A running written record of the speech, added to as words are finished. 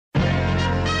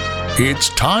It's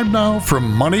time now for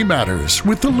Money Matters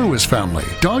with the Lewis family.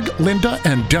 Doug, Linda,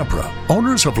 and Deborah,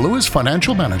 owners of Lewis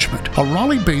Financial Management, a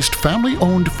Raleigh-based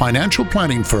family-owned financial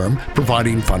planning firm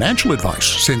providing financial advice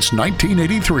since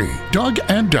 1983. Doug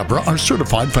and Deborah are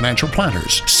certified financial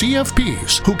planners,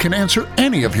 CFPs, who can answer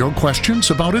any of your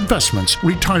questions about investments,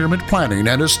 retirement planning,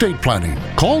 and estate planning.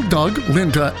 Call Doug,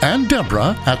 Linda, and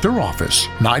Deborah at their office,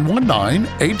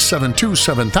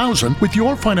 919-872-7000, with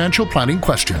your financial planning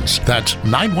questions. That's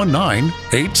 919-872-7000.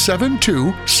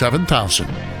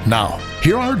 Now,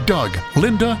 here are Doug,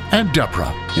 Linda, and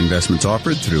Deborah. Investments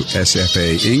offered through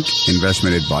SFA Inc.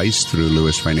 Investment advice through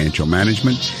Lewis Financial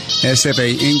Management.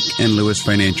 SFA Inc. and Lewis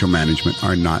Financial Management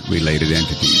are not related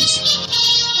entities.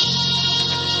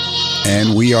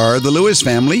 And we are the Lewis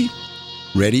family,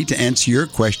 ready to answer your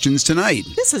questions tonight.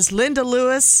 This is Linda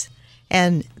Lewis,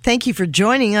 and thank you for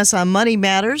joining us on Money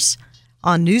Matters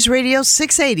on News Radio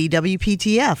 680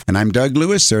 WPTF. And I'm Doug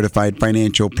Lewis, certified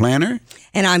financial planner.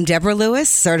 And I'm Deborah Lewis,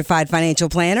 certified financial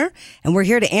planner. And we're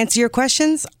here to answer your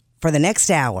questions for the next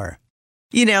hour.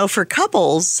 You know, for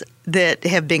couples that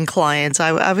have been clients,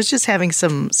 I was just having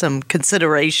some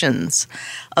considerations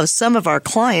of some of our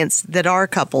clients that are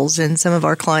couples and some of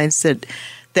our clients that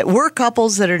were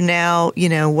couples that are now, you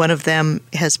know, one of them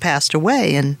has passed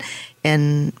away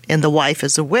and the wife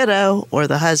is a widow or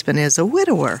the husband is a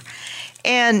widower.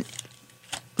 And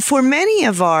for many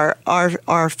of our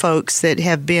folks that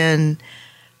have been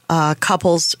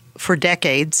couples for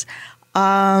decades,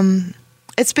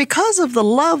 it's because of the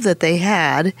love that they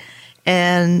had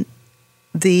and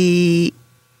the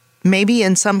maybe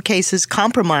in some cases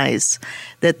compromise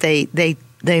that they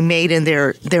made in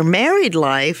their married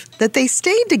life that they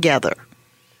stayed together.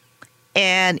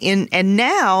 And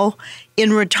now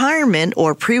in retirement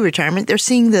or pre-retirement, they're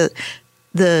seeing the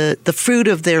fruit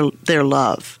of their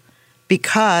love,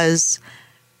 because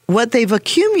what they've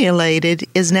accumulated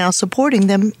is now supporting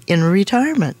them in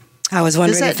retirement. I was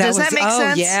wondering if that does that make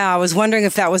sense? Yeah, I was wondering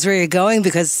if that was where you're going,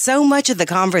 because so much of the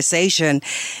conversation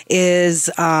is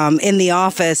in the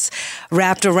office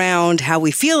wrapped around how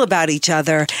we feel about each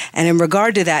other. And in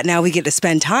regard to that, now we get to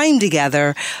spend time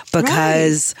together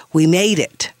because we made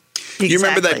it. Exactly. You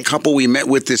remember that couple we met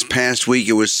with this past week?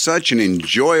 It was such an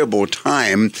enjoyable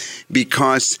time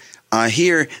because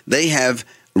here they have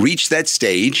reached that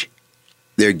stage.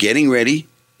 They're getting ready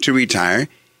to retire.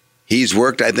 He's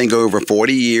worked, I think, over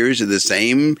 40 years at the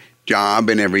same job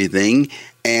and everything.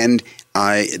 And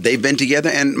they've been together.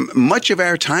 And much of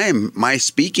our time, my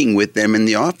speaking with them in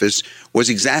the office was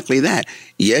exactly that.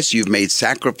 Yes, you've made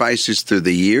sacrifices through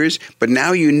the years, but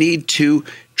now you need to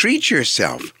treat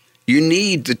yourself.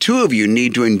 The two of you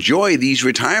need to enjoy these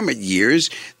retirement years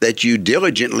that you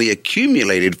diligently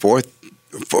accumulated for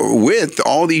with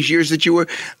all these years that you were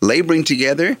laboring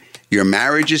together. Your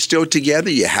marriage is still together.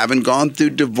 You haven't gone through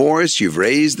divorce. You've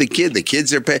raised the kid. The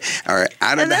kids are out of the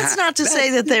house. And that's not to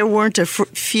say that there weren't a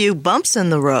few bumps in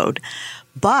the road,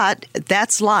 but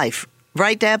that's life.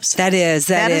 Right, Debs? That is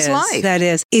life. That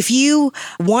is. If you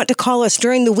want to call us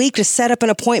during the week to set up an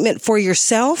appointment for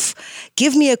yourself,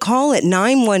 give me a call at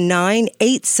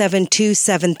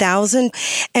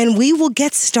 919-872-7000, and we will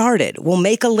get started. We'll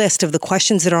make a list of the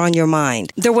questions that are on your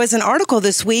mind. There was an article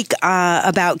this week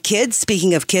about kids,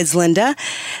 speaking of kids, Linda,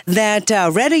 that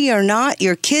ready or not,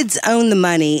 your kids own the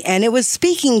money, and it was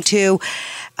speaking to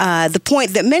the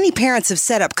point that many parents have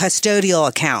set up custodial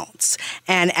accounts,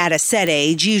 and at a set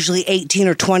age, usually 18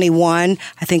 or 21,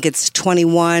 I think it's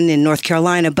 21 in North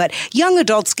Carolina, but young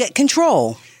adults get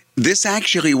control. This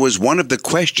actually was one of the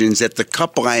questions that the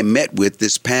couple I met with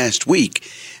this past week,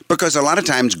 because a lot of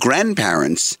times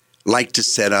grandparents like to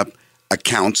set up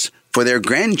accounts for their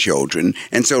grandchildren.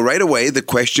 And so right away, the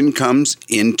question comes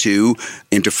into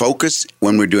focus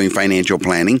when we're doing financial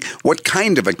planning. What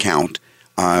kind of account?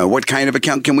 What kind of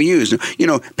account can we use? You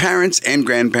know, parents and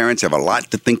grandparents have a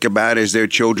lot to think about as their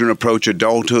children approach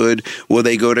adulthood. Will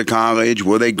they go to college?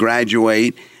 Will they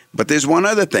graduate? But there's one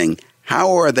other thing.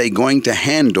 How are they going to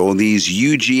handle these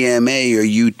UGMA or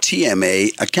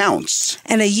UTMA accounts?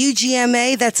 And a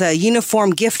UGMA, that's a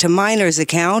Uniform Gift to Minors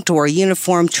account or a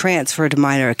Uniform Transfer to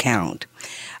Minor account.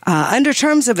 Under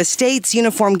Terms of Estates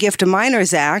Uniform Gift to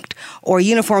Minors Act or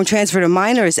Uniform Transfer to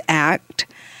Minors Act,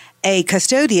 a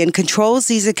custodian controls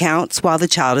these accounts while the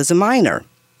child is a minor.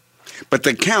 But the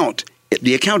account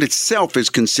itself is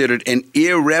considered an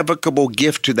irrevocable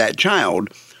gift to that child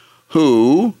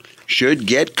who should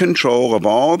get control of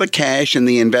all the cash and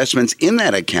the investments in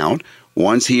that account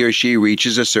once he or she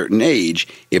reaches a certain age.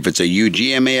 If it's a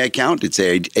UGMA account, it's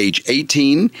age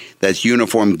 18. That's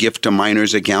Uniform Gift to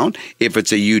Minors account. If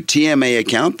it's a UTMA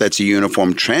account, that's a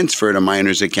Uniform Transfer to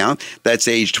Minors account. That's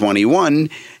age 21,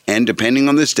 and depending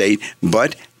on the state,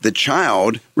 but the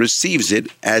child receives it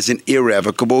as an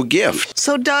irrevocable gift.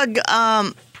 So, Doug,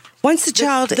 once the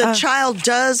child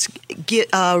does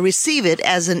receive it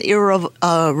as an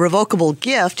irrevocable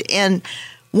gift, and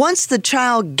once the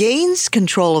child gains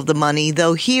control of the money,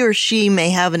 though he or she may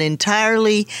have an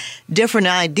entirely different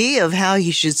idea of how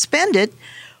he should spend it,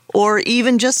 or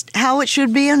even just how it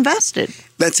should be invested.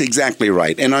 That's exactly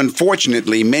right. And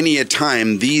unfortunately, many a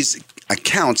time, these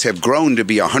accounts have grown to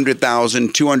be $100,000,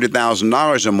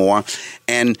 $200,000 or more.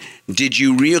 And did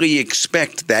you really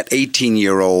expect that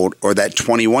 18-year-old or that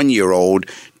 21-year-old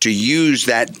to use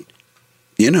that,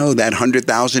 that $100,000,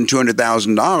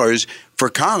 $200,000 for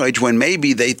college when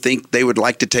maybe they think they would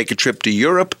like to take a trip to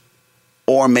Europe,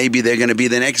 or maybe they're going to be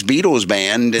the next Beatles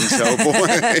band and so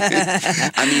forth?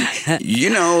 I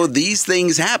mean, these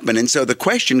things happen. And so the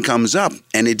question comes up,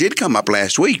 and it did come up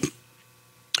last week.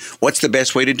 What's the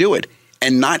best way to do it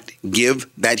and not give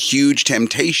that huge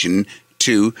temptation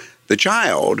to the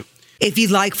child? If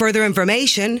you'd like further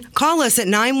information, call us at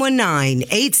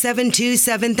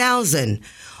 919-872-7000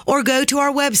 or go to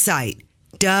our website,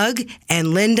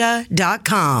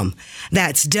 DougandLinda.com.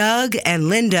 That's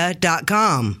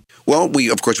DougandLinda.com. Well, we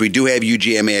do have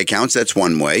UGMA accounts. That's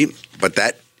one way, but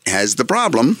that has the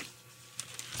problem.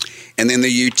 And then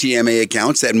the UTMA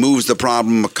accounts, that moves the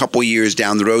problem a couple years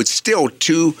down the road. Still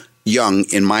too young,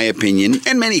 in my opinion,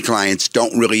 and many clients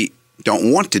don't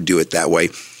want to do it that way.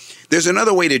 There's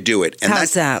another way to do it. And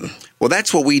how's that? Well,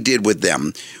 that's what we did with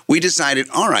them. We decided,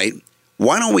 all right,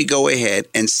 why don't we go ahead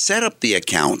and set up the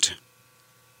account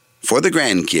for the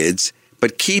grandkids,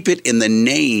 but keep it in the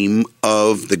name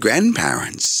of the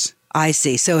grandparents. I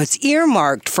see. So it's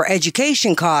earmarked for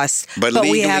education costs, but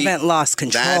legally, we haven't lost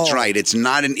control. That's right. It's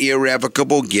not an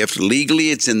irrevocable gift. Legally,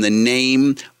 it's in the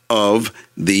name of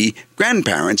the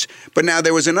grandparents. But now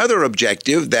there was another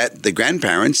objective that the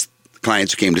grandparents,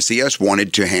 clients who came to see us,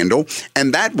 wanted to handle,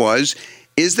 and that was,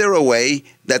 is there a way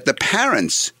that the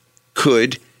parents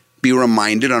could be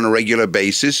reminded on a regular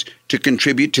basis to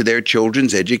contribute to their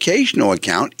children's educational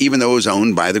account, even though it was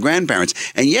owned by the grandparents?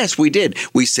 And yes, we did.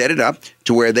 We set it up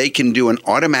to where they can do an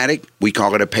automatic, we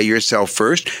call it a pay yourself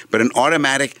first, but an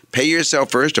automatic pay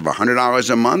yourself first of $100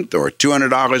 a month or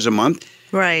 $200 a month,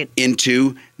 right,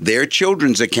 into their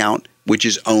children's account, which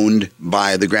is owned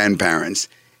by the grandparents.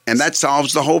 And that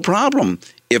solves the whole problem.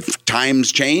 If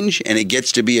times change and it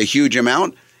gets to be a huge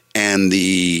amount and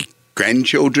the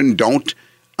grandchildren don't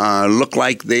look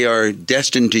like they are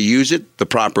destined to use it the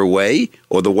proper way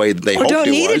or the way that they hoped it was.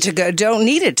 Don't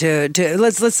need it to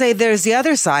let's say there's the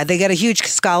other side. They get a huge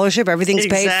scholarship, everything's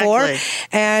paid for,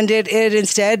 and it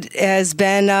instead has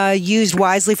been used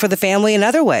wisely for the family in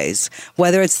other ways,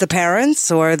 whether it's the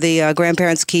parents or the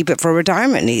grandparents keep it for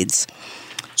retirement needs.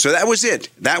 So that was it.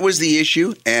 That was the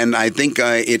issue, and I think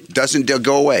it doesn't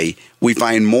go away. We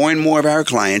find more and more of our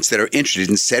clients that are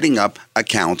interested in setting up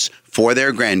accounts for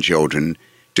their grandchildren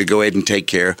to go ahead and take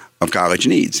care of college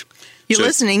needs. You're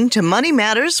listening to Money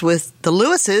Matters with the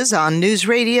Lewises on News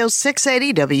Radio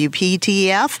 680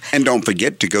 WPTF. And don't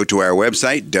forget to go to our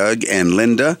website,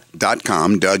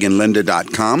 DougandLinda.com,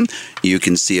 DougandLinda.com. You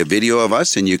can see a video of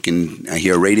us and you can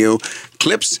hear radio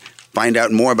clips, find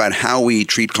out more about how we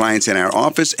treat clients in our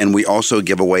office, and we also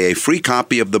give away a free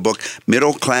copy of the book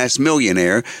Middle Class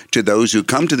Millionaire to those who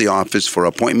come to the office for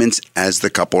appointments, as the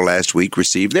couple last week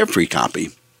received their free copy.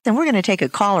 And we're going to take a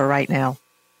caller right now.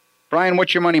 Brian,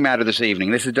 what's your money matter this evening?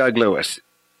 This is Doug Lewis.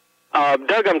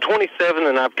 Doug, I'm 27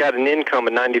 and I've got an income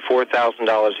of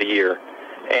 $94,000 a year.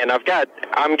 And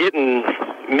I'm getting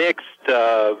mixed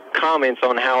comments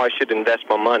on how I should invest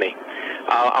my money.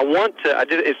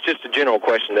 It's just a general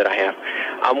question that I have.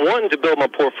 I'm wanting to build my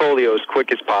portfolio as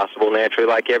quick as possible, naturally,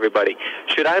 like everybody.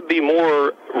 Should I be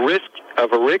more risk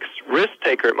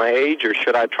taker at my age, or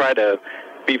should I try to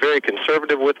be very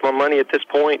conservative with my money at this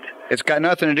point? It's got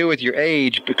nothing to do with your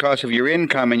age because of your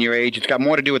income and your age. It's got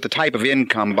more to do with the type of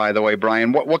income, by the way,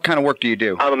 Brian. What kind of work do you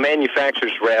do? I'm a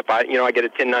manufacturer's rep. I get a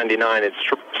 1099. It's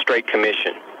straight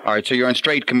commission. All right, so you're on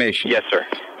straight commission. Yes, sir.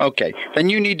 Okay. Then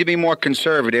you need to be more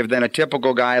conservative than a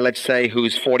typical guy, let's say,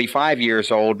 who's 45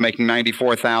 years old, making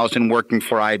 $94,000, working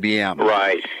for IBM.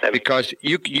 Right. Because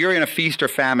you're in a feast or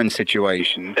famine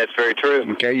situation. That's very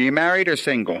true. Okay. Are you married or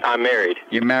single? I'm married.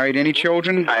 You married? Any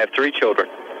children? I have 3 children.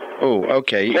 Oh,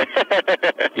 okay.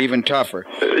 Even tougher.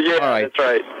 Yeah, all right. That's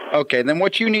right. Okay, then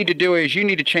what you need to do is you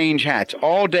need to change hats.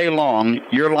 All day long,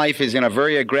 your life is in a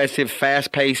very aggressive,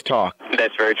 fast-paced talk.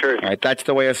 That's very true. All right, that's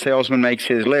the way a salesman makes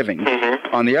his living.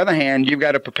 Mm-hmm. On the other hand, you've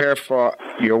got to prepare for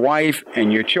your wife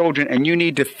and your children, and you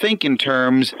need to think in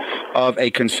terms of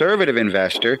a conservative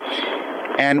investor.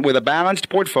 And with a balanced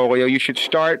portfolio, you should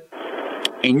start.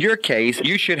 In your case,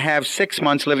 you should have 6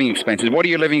 months living expenses. What are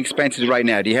your living expenses right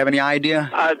now? Do you have any idea?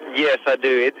 Yes, I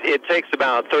do. It takes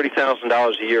about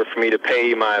 $30,000 a year for me to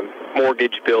pay my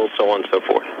mortgage bills, so on and so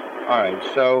forth. All right,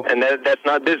 so... And that's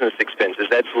not business expenses.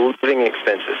 That's living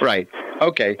expenses. Right.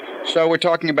 Okay, so we're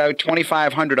talking about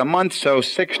 $2,500 a month, so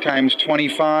 6 times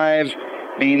 25...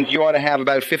 means you ought to have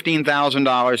about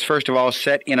 $15,000, first of all,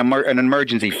 set in an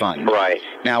emergency fund. Right.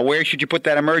 Now, where should you put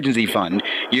that emergency fund?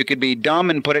 You could be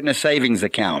dumb and put it in a savings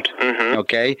account. Mm-hmm.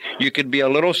 Okay? You could be a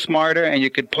little smarter and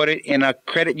you could put it in a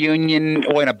credit union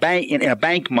or in a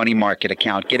bank money market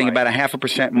account, getting about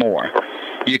 0.5% more.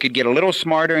 You could get a little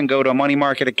smarter and go to a money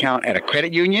market account at a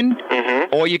credit union,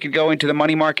 or you could go into the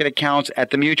money market accounts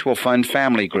at the mutual fund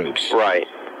family groups. Right.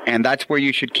 And that's where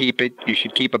you should keep it. You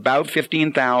should keep about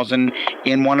 $15,000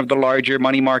 in one of the larger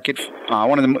money market,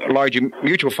 one of the larger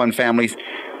mutual fund families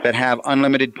that have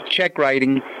unlimited check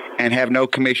writing and have no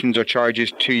commissions or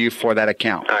charges to you for that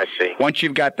account. I see. Once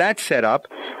you've got that set up,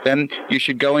 then you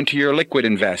should go into your liquid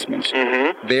investments.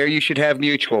 Mm-hmm. There you should have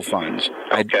mutual funds.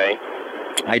 Okay.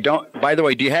 I don't. By the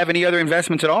way, do you have any other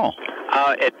investments at all?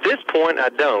 At this point, I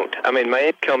don't. I mean, my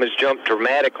income has jumped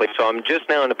dramatically, so I'm just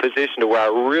now in a position to where I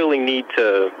really need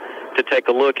to take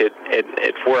a look at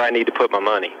where I need to put my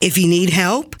money. If you need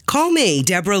help, call me,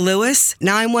 Deborah Lewis,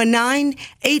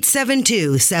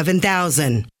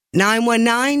 919-872-7000.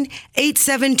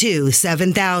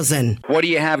 919-872-7000. What do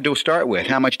you have to start with?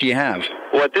 How much do you have?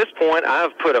 Well, at this point,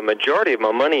 I've put a majority of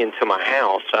my money into my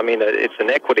house. I mean, it's an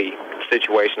equity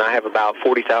situation. I have about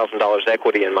 $40,000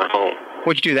 equity in my home.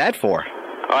 What'd you do that for?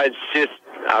 I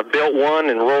built one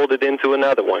and rolled it into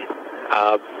another one.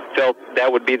 Felt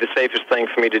that would be the safest thing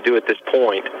for me to do at this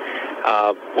point,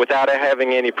 without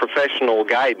having any professional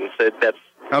guidance. That's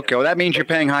okay. Well, that means you're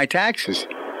paying high taxes.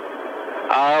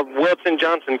 Well, it's in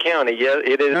Johnson County. Yeah,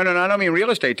 it is. No, I don't mean real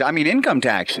estate. I mean income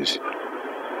taxes.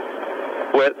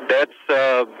 Well, that's.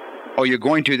 Oh, you're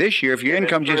going to this year. If your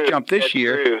income just jumped this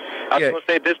year. True. I was going to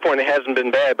say at this point it hasn't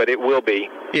been bad, but it will be.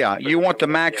 Yeah, you want the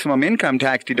maximum income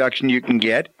tax deduction you can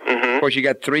get. Mm-hmm. Of course, you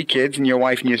got 3 kids and your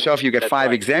wife and yourself. You got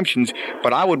 5 exemptions.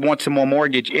 But I would want some more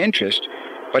mortgage interest.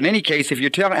 But in any case, if you're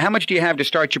telling, how much do you have to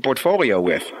start your portfolio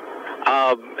with?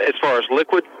 As far as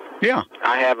liquid, yeah,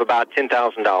 I have about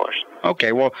 $10,000.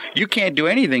 Okay, well, you can't do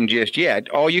anything just yet.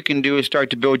 All you can do is start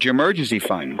to build your emergency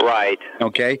fund. Right.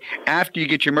 Okay? After you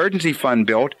get your emergency fund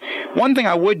built, one thing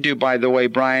I would do, by the way,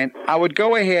 Brian, I would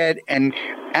go ahead and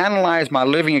analyze my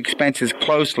living expenses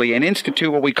closely and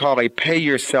institute what we call a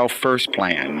pay-yourself-first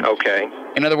plan. Okay.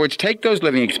 In other words, take those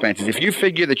living expenses. If you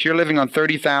figure that you're living on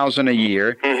 $30,000 a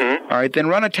year, all right, then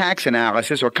run a tax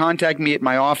analysis or contact me at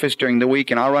my office during the week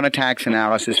and I'll run a tax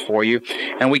analysis for you.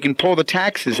 And we can pull the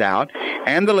taxes out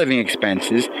and the living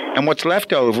expenses, and what's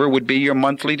left over would be your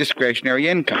monthly discretionary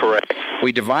income. Correct.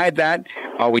 We divide that,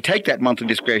 or we take that monthly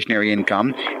discretionary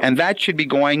income, and that should be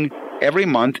going every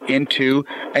month into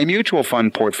a mutual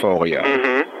fund portfolio.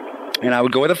 Mm-hmm. And I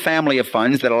would go with a family of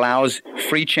funds that allows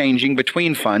free changing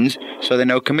between funds so there are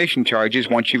no commission charges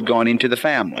once you've gone into the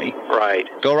family. Right.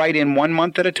 Go right in 1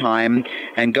 month at a time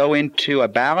and go into a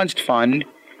balanced fund.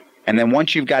 And then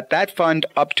once you've got that fund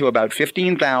up to about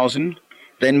 $15,000,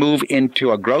 then move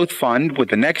into a growth fund with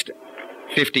the next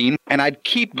 15. And I'd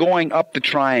keep going up the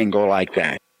triangle like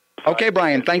that. Okay,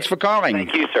 Brian, thanks for calling.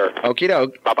 Thank you, sir. Okie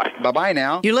doke. Bye-bye. Bye-bye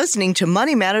now. You're listening to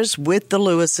Money Matters with the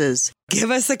Lewises. Give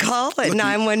us a call at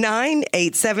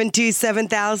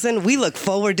 919-872-7000. We look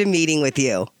forward to meeting with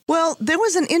you. Well, there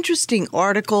was an interesting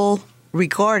article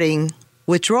regarding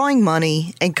withdrawing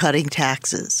money and cutting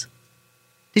taxes.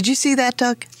 Did you see that,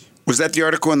 Doug? Was that the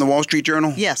article in the Wall Street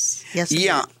Journal? Yes. Yes.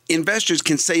 Yeah. Investors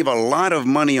can save a lot of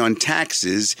money on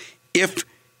taxes if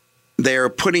they're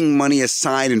putting money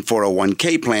aside in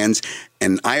 401k plans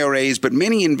and IRAs, but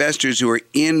many investors who are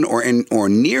in or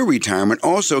near retirement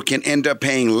also can end up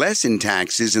paying less in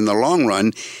taxes in the long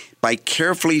run by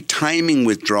carefully timing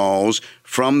withdrawals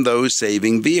from those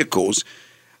saving vehicles.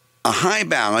 A high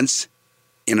balance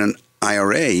in an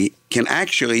IRA can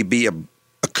actually be a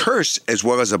curse as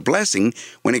well as a blessing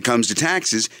when it comes to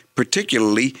taxes,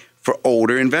 particularly for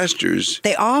older investors.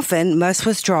 They often must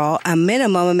withdraw a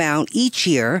minimum amount each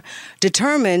year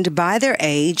determined by their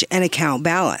age and account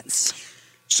balance.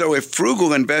 So if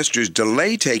frugal investors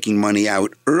delay taking money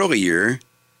out earlier,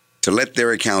 to let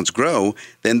their accounts grow,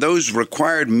 then those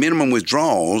required minimum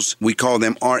withdrawals, we call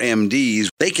them RMDs,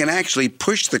 they can actually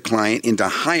push the client into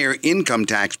higher income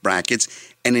tax brackets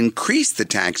and increase the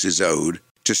taxes owed.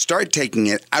 To start taking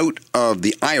it out of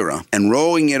the IRA and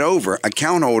rolling it over,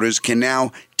 account holders can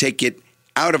now take it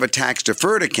out of a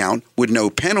tax-deferred account with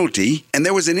no penalty. And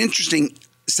there was an interesting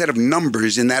set of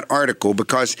numbers in that article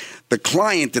because the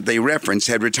client that they referenced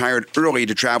had retired early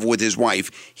to travel with his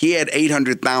wife. He had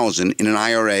 $800,000 in an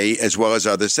IRA as well as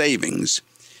other savings.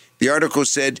 The article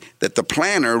said that the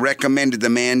planner recommended the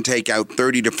man take out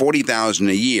 $30,000 to $40,000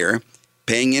 a year,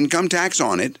 paying income tax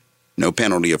on it, no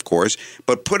penalty, of course,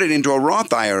 but put it into a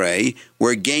Roth IRA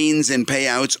where gains and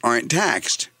payouts aren't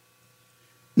taxed.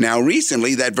 Now,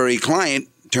 recently, that very client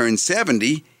turned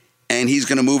 70, and he's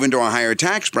going to move into a higher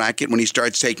tax bracket when he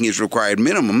starts taking his required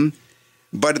minimum.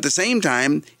 But at the same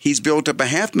time, he's built up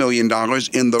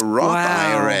 $500,000 in the Roth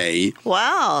IRA.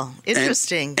 Wow.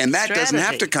 Interesting. And that doesn't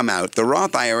have to come out. The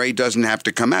Roth IRA doesn't have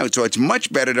to come out. So it's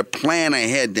much better to plan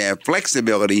ahead, to have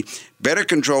flexibility, better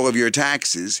control of your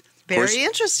taxes. Very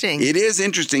interesting. It is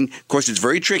interesting. Of course, it's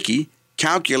very tricky.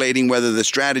 Calculating whether the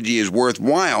strategy is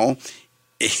worthwhile,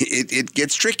 it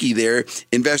gets tricky there.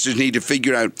 Investors need to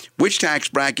figure out which tax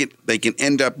bracket they can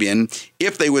end up in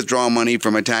if they withdraw money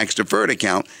from a tax-deferred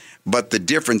account. But the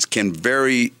difference can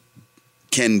certainly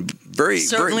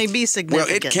be significant. Well,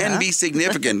 it can be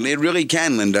significant. It really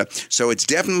can, Linda. So it's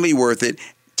definitely worth it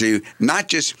to not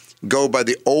just go by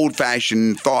the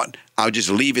old-fashioned thought, I'll just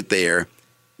leave it there.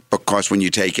 Because when you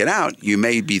take it out, you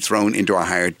may be thrown into a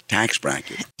higher tax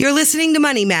bracket. You're listening to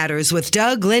Money Matters with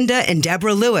Doug, Linda, and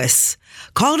Deborah Lewis.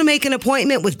 Call to make an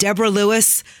appointment with Deborah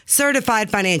Lewis, certified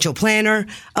financial planner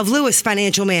of Lewis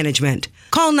Financial Management.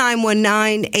 Call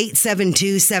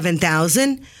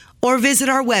 919-872-7000 or visit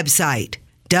our website,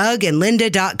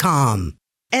 dougandlinda.com.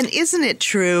 And isn't it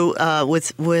true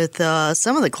with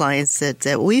some of the clients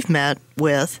that we've met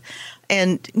with?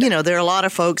 And, you know, there are a lot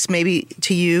of folks, maybe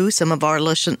to you, some of our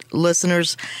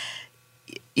listeners,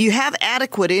 you have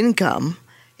adequate income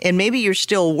and maybe you're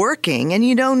still working and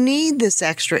you don't need this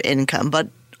extra income. But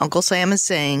Uncle Sam is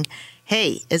saying,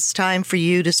 hey, it's time for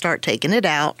you to start taking it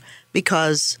out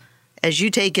because as you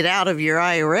take it out of your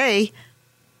IRA,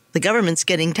 the government's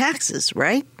getting taxes,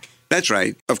 right? That's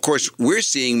right. Of course, we're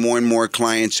seeing more and more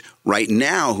clients right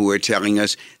now who are telling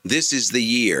us this is the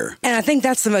year. And I think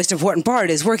that's the most important part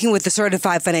is working with the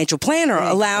certified financial planner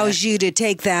allows you to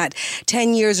take that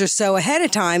 10 years or so ahead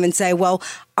of time and say, well,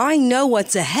 I know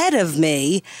what's ahead of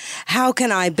me. How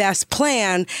can I best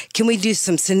plan? Can we do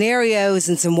some scenarios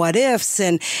and some what ifs?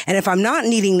 And if I'm not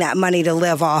needing that money to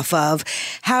live off of,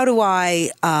 how do I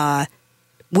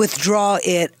withdraw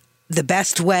it the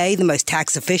best way, the most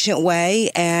tax efficient way?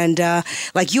 And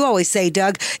like you always say,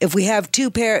 Doug, if we have two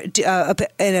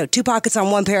pockets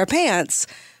on one pair of pants,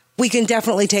 we can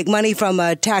definitely take money from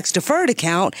a tax deferred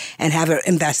account and have it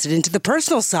invested into the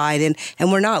personal side.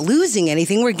 And we're not losing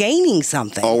anything. We're gaining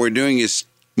something. All we're doing is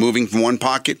moving from one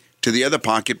pocket to the other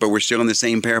pocket, but we're still in the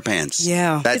same pair of pants.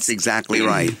 Yeah. That's exactly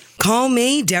right. Call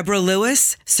me, Deborah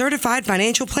Lewis, certified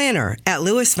financial planner at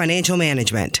Lewis Financial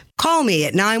Management. Call me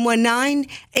at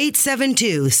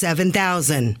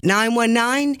 919-872-7000.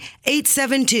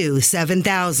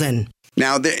 919-872-7000.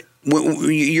 Now,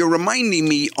 you're reminding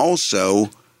me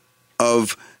also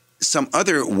of some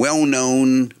other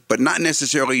well-known but not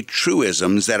necessarily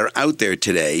truisms that are out there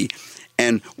today.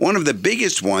 And one of the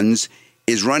biggest ones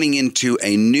is running into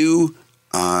a new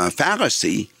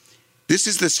fallacy. This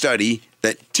is the study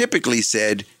that typically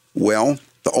said, well,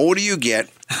 the older you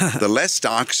get, the less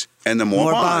stocks and the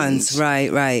more bonds.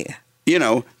 Right. You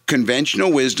know,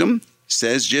 conventional wisdom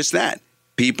says just that.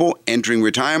 People entering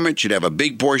retirement should have a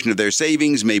big portion of their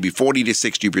savings, maybe 40 to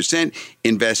 60%,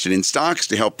 invested in stocks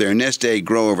to help their nest egg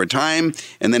grow over time.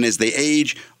 And then as they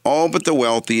age, all but the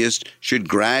wealthiest should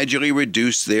gradually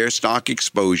reduce their stock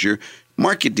exposure.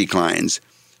 Market declines.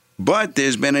 But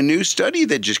there's been a new study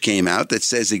that just came out that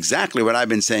says exactly what I've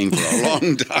been saying for a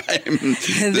long time.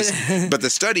 But the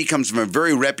study comes from a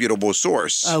very reputable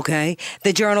source. Okay.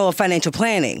 The Journal of Financial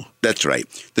Planning. That's right.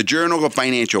 The Journal of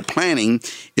Financial Planning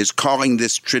is calling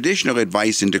this traditional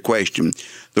advice into question.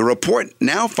 The report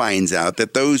now finds out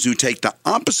that those who take the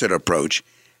opposite approach,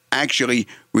 actually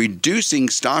reducing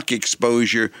stock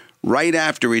exposure right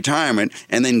after retirement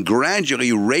and then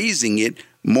gradually raising it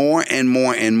more and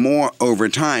more and more over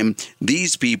time,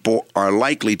 these people are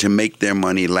likely to make their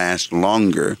money last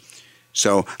longer.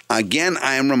 So again,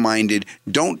 I am reminded,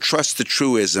 don't trust the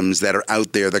truisms that are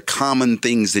out there, the common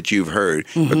things that you've heard,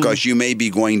 because you may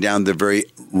be going down the very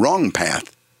wrong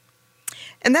path.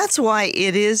 And that's why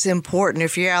it is important,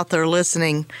 if you're out there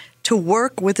listening, to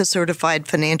work with a certified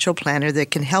financial planner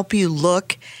that can help you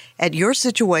look at your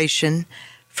situation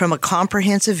from a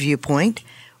comprehensive viewpoint,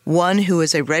 one who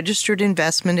is a registered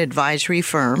investment advisory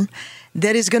firm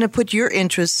that is going to put your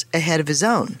interests ahead of his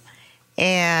own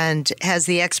and has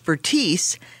the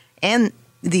expertise and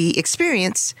the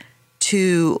experience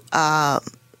to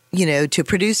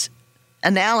produce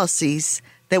analyses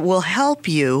that will help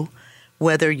you,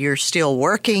 whether you're still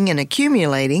working and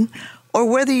accumulating or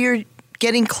whether you're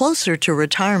getting closer to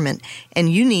retirement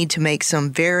and you need to make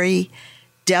some very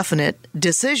definite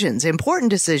decisions, important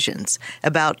decisions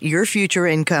about your future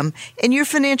income and your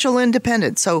financial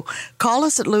independence. So call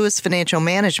us at Lewis Financial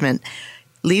Management.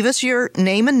 Leave us your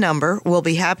name and number. We'll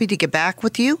be happy to get back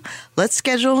with you. Let's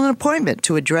schedule an appointment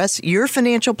to address your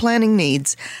financial planning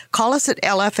needs. Call us at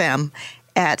LFM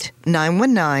at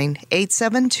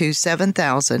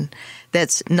 919-872-7000.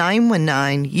 That's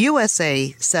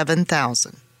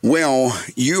 919-USA-7000. Well,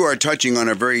 you are touching on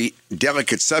a very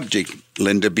delicate subject,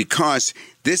 Linda, because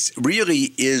this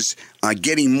really is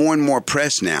getting more and more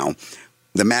press now,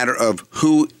 the matter of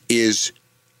who is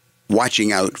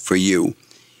watching out for you.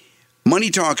 Money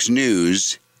Talks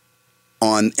News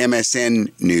on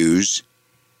MSN News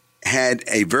had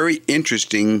a very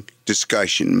interesting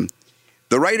discussion.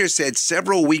 The writer said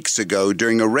several weeks ago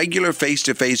during a regular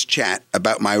face-to-face chat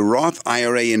about my Roth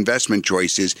IRA investment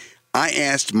choices, I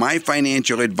asked my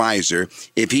financial advisor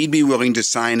if he'd be willing to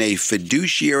sign a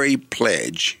fiduciary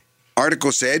pledge.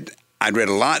 Article said, I'd read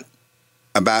a lot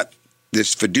about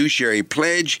this fiduciary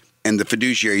pledge and the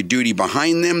fiduciary duty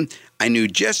behind them. I knew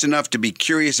just enough to be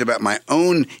curious about my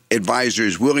own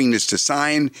advisor's willingness to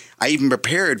sign. I even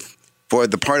prepared for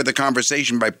the part of the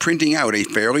conversation by printing out a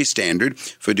fairly standard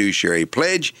fiduciary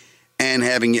pledge and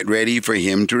having it ready for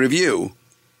him to review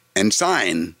and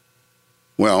sign.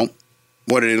 Well,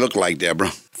 what did it look like,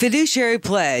 Deborah? Fiduciary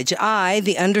pledge. I,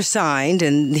 the undersigned,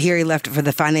 and here he left it for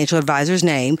the financial advisor's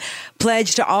name,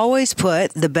 pledge to always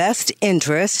put the best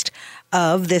interest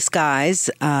of this guy's,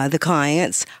 the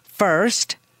client's,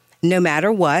 first, no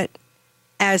matter what.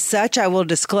 As such, I will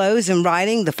disclose in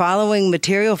writing the following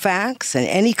material facts and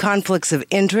any conflicts of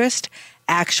interest,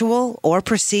 actual or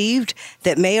perceived,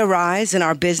 that may arise in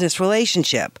our business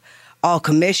relationship. All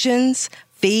commissions,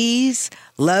 fees,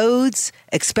 loads,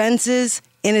 expenses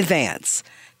in advance.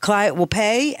 Client will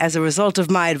pay as a result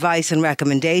of my advice and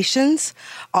recommendations.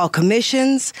 All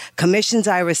commissions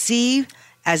I receive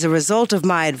as a result of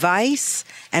my advice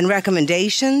and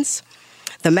recommendations.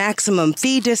 The maximum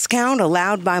fee discount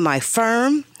allowed by my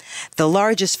firm. The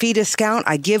largest fee discount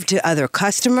I give to other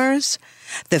customers.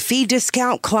 The fee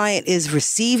discount client is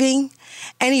receiving.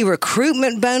 Any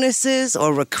recruitment bonuses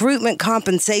or recruitment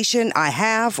compensation I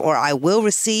have or I will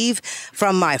receive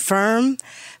from my firm.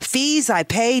 Fees I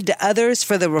paid to others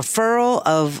for the referral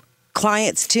of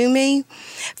clients to me.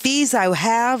 Fees I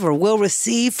have or will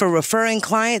receive for referring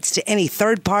clients to any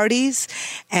third parties.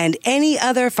 And any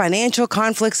other financial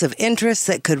conflicts of interest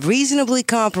that could reasonably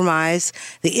compromise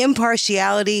the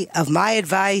impartiality of my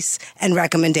advice and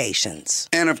recommendations.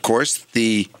 And of course,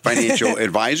 the financial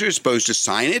advisor is supposed to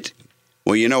sign it.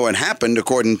 Well, you know what happened,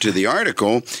 according to the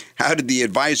article. How did the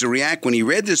advisor react when he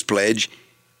read this pledge?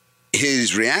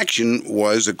 His reaction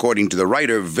was, according to the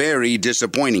writer, very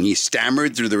disappointing. He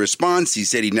stammered through the response. He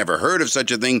said he'd never heard of such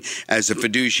a thing as a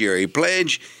fiduciary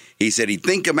pledge. He said he'd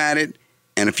think about it.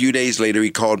 And a few days later,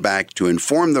 he called back to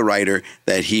inform the writer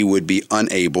that he would be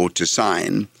unable to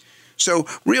sign. So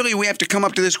really, we have to come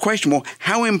up to this question. Well,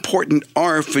 how important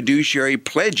are fiduciary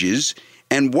pledges?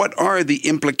 And what are the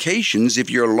implications if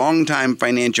your longtime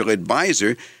financial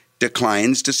advisor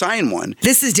declines to sign one?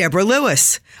 This is Deborah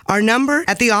Lewis. Our number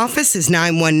at the office is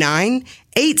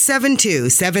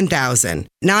 919-872-7000.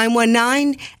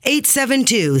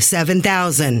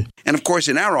 919-872-7000. And of course,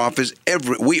 in our office,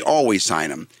 we always sign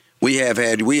them. We have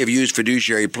used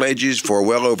fiduciary pledges for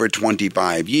well over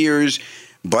 25 years,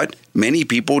 but many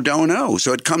people don't know.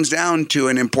 So it comes down to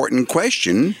an important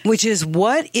question, which is,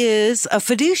 what is a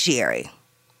fiduciary?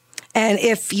 And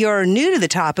if you're new to the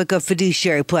topic of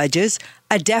fiduciary pledges,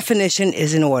 a definition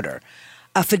is in order.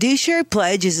 A fiduciary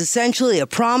pledge is essentially a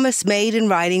promise made in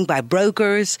writing by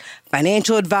brokers,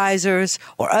 financial advisors,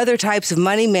 or other types of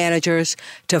money managers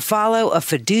to follow a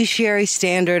fiduciary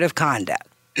standard of conduct.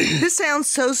 This sounds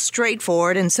so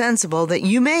straightforward and sensible that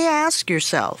you may ask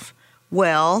yourself,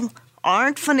 well,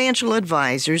 aren't financial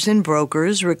advisors and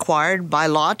brokers required by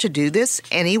law to do this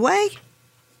anyway?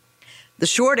 The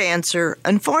short answer,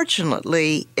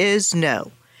 unfortunately, is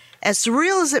no. As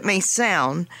surreal as it may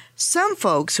sound, some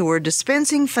folks who are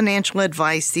dispensing financial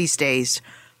advice these days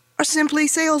are simply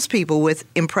salespeople with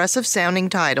impressive-sounding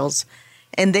titles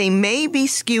and they may be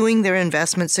skewing their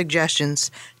investment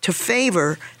suggestions to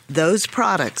favor those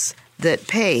products that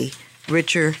pay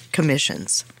richer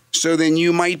commissions. So then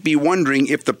you might be wondering,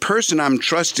 if the person I'm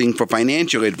trusting for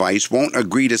financial advice won't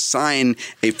agree to sign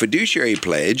a fiduciary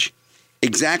pledge,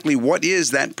 exactly what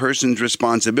is that person's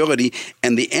responsibility?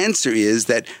 And the answer is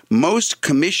that most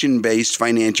commission-based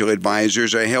financial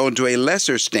advisors are held to a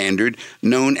lesser standard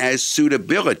known as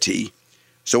suitability.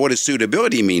 So what does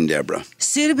suitability mean, Deborah?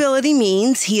 Suitability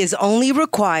means he is only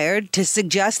required to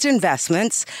suggest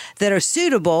investments that are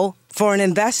suitable for an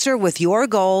investor with your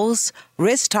goals,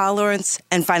 risk tolerance,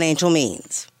 and financial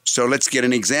means. So let's get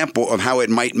an example of how it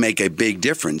might make a big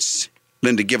difference.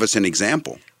 Linda, give us an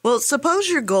example. Well, suppose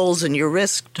your goals and your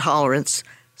risk tolerance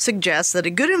suggest that a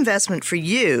good investment for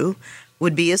you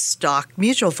would be a stock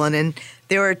mutual fund, and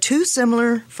there are two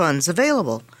similar funds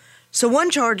available. So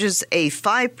one charges a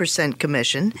 5%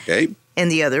 commission, Okay. and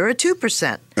the other a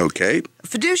 2%. Okay. A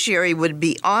fiduciary would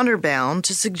be honor-bound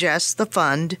to suggest the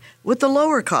fund with the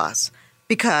lower costs,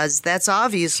 because that's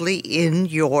obviously in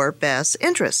your best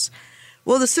interests.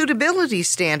 Well, the suitability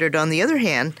standard, on the other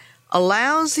hand,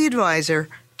 allows the advisor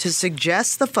to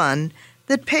suggest the fund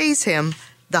that pays him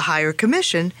the higher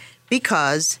commission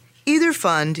because either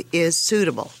fund is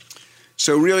suitable.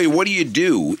 So really, what do you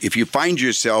do if you find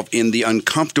yourself in the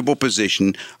uncomfortable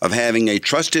position of having a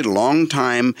trusted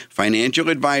long-time financial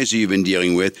advisor you've been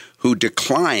dealing with who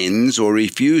declines or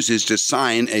refuses to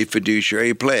sign a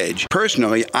fiduciary pledge?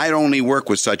 Personally, I'd only work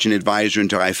with such an advisor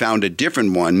until I found a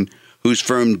different one whose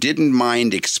firm didn't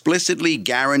mind explicitly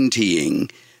guaranteeing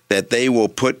that they will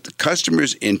put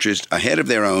customers' interest ahead of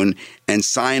their own and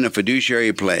sign a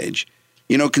fiduciary pledge.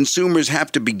 You know, consumers have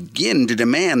to begin to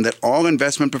demand that all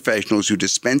investment professionals who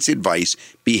dispense advice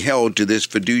be held to this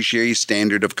fiduciary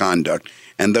standard of conduct,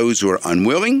 and those who are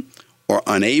unwilling or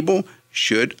unable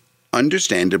should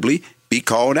understandably be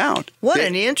called out. What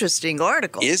an interesting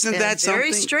article. Isn't that something?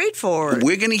 Very straightforward.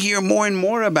 We're going to hear more and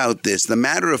more about this. The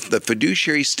matter of the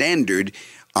fiduciary standard,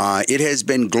 it has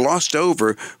been glossed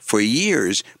over for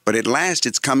years, but at last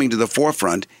it's coming to the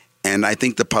forefront. And I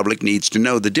think the public needs to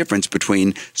know the difference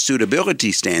between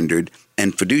suitability standard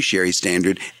and fiduciary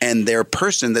standard, and their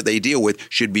person that they deal with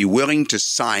should be willing to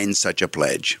sign such a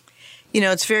pledge. You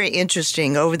know, it's very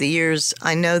interesting. Over the years,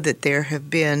 I know that there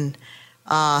have been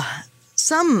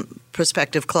some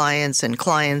prospective clients and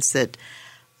clients that,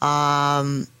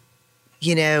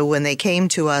 you know, when they came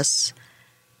to us,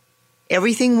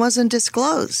 everything wasn't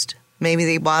disclosed. Maybe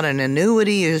they bought an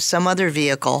annuity or some other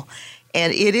vehicle.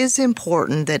 And it is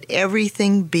important that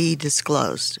everything be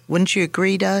disclosed. Wouldn't you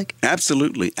agree, Doug?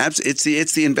 Absolutely. It's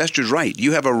the investor's right.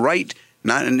 You have a right,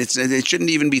 it shouldn't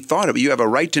even be thought of. You have a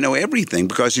right to know everything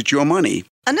because it's your money.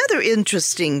 Another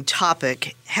interesting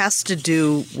topic has to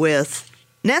do with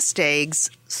nest eggs,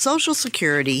 Social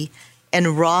Security,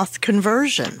 and Roth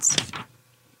conversions.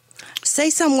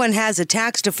 Say someone has a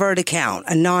tax-deferred account,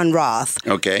 a non-Roth,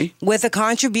 Okay. with a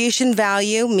contribution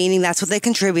value, meaning that's what they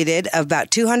contributed, of about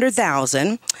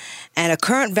 $200,000, and a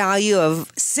current value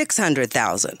of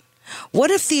 $600,000.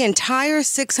 What if the entire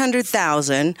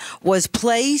 $600,000 was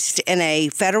placed in a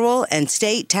federal and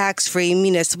state tax-free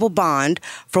municipal bond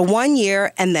for 1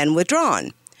 year and then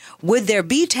withdrawn? Would there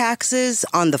be taxes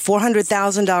on the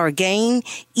 $400,000 gain,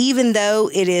 even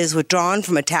though it is withdrawn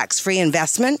from a tax-free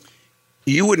investment?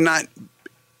 You would not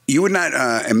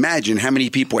imagine how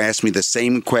many people ask me the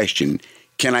same question.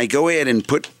 Can I go ahead and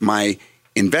put my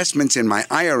investments in my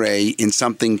IRA in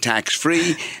something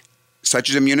tax-free,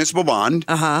 such as a municipal bond,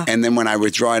 and then when I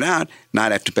withdraw it out,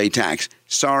 not have to pay tax?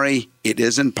 Sorry, it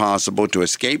isn't possible to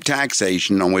escape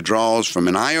taxation on withdrawals from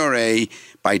an IRA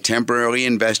by temporarily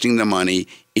investing the money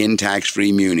in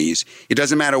tax-free munis. It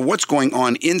doesn't matter what's going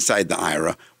on inside the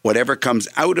IRA. Whatever comes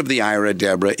out of the IRA,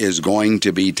 Deborah, is going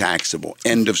to be taxable.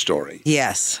 End of story.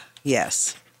 Yes,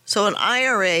 yes. So an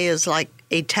IRA is like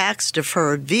a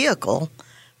tax-deferred vehicle,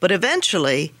 but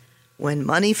eventually, when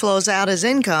money flows out as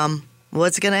income,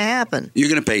 what's going to happen? You're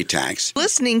going to pay tax.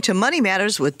 Listening to Money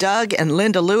Matters with Doug and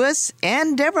Linda Lewis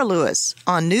and Deborah Lewis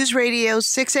on News Radio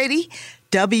 680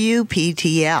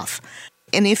 WPTF.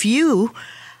 And if you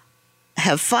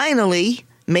have finally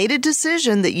made a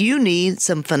decision that you need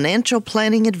some financial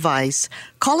planning advice,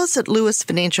 call us at Lewis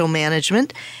Financial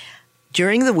Management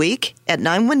during the week at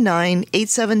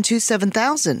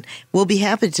 919-872-7000. We'll be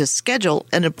happy to schedule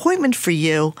an appointment for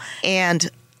you, and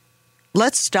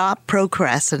let's stop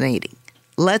procrastinating.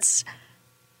 Let's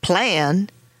plan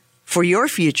for your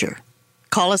future.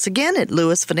 Call us again at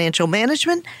Lewis Financial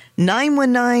Management,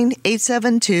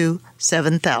 919-872-7000.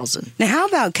 $7,000. Now, how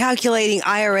about calculating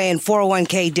IRA and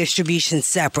 401k distributions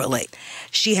separately?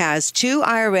 She has 2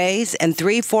 IRAs and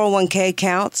 3 401k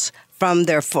accounts from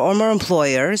their former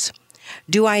employers.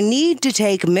 Do I need to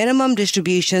take minimum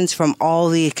distributions from all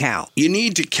the accounts? You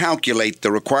need to calculate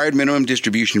the required minimum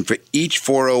distribution for each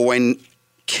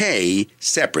 401k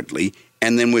separately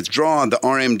and then withdraw the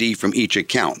RMD from each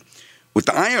account. With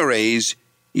the IRAs,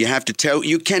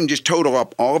 you can just total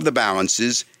up all of the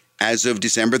balances as of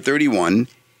December 31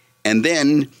 and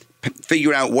then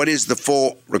figure out what is the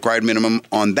full required minimum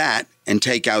on that and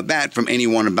take out that from any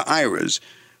one of the IRAs.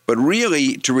 But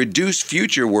really, to reduce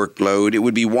future workload, it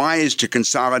would be wise to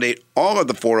consolidate all of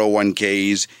the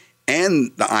 401ks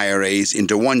and the IRAs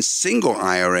into one single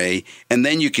IRA, and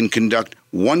then you can conduct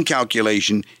one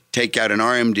calculation, take out an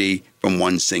RMD from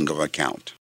one single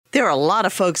account. There are a lot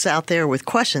of folks out there with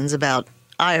questions about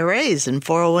IRAs and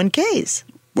 401ks.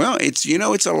 Well, it's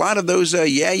a lot of those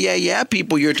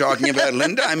people you're talking about,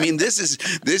 Linda. I mean, this is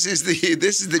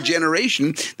the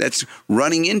generation that's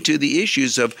running into the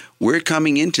issues of we're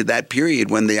coming into that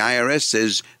period when the IRS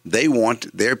says they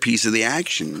want their piece of the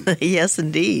action. Yes,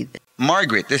 indeed.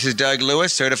 Margaret, this is Doug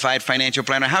Lewis, certified financial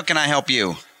planner. How can I help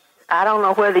you? I don't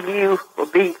know whether you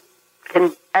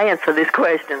can answer this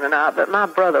question or not, but my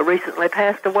brother recently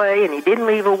passed away and he didn't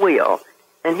leave a will,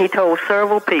 and he told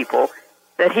several people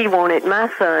that he wanted my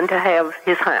son to have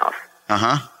his house.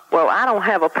 Uh-huh. Well, I don't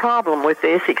have a problem with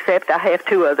this, except I have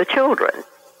 2 other children.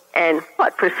 And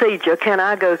what procedure can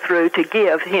I go through to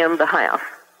give him the house?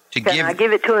 Can I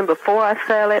give it to him before I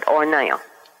sell it or now?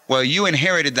 Well, you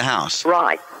inherited the house.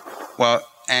 Right. Well,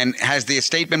 and has the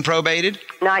estate been probated?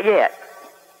 Not yet.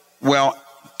 Well,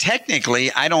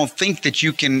 technically, I don't think that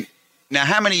you can. Now,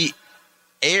 how many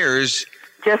heirs?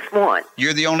 Just one.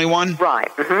 You're the only one?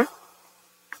 Right. Mm-hmm.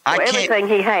 Everything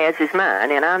he has is mine,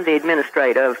 and I'm the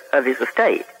administrator of his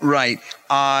estate. Right.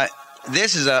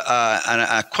 This is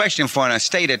a question for an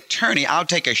estate attorney. I'll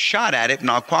take a shot at it, and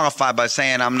I'll qualify by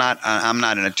saying I'm not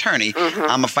an attorney. Mm-hmm.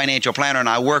 I'm a financial planner, and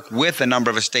I work with a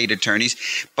number of estate attorneys.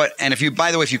 If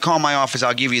you call my office,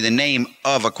 I'll give you the name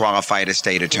of a qualified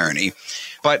estate attorney.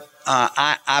 But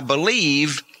I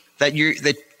believe that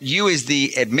you as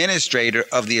the administrator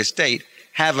of the estate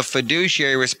have a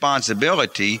fiduciary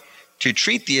responsibility to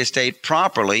treat the estate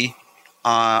properly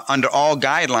under all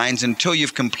guidelines until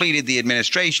you've completed the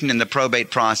administration and the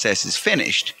probate process is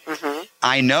finished. Mm-hmm.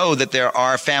 I know that there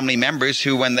are family members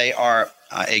who, when they are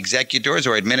executors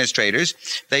or administrators,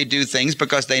 they do things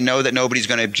because they know that nobody's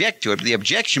going to object to it. The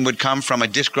objection would come from a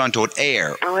disgruntled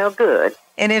heir. Oh, well, good.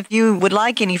 And if you would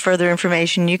like any further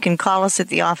information, you can call us at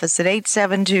the office at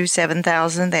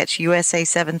 872-7000. That's USA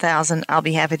 7000. I'll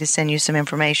be happy to send you some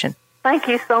information. Thank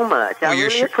you so much. I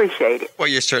really appreciate it. Well,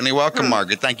 you're certainly welcome,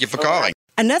 Margaret. Thank you for calling.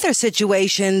 Another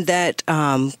situation that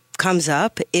comes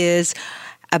up is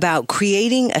about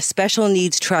creating a special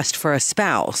needs trust for a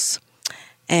spouse.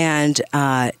 And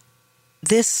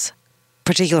this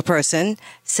particular person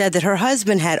said that her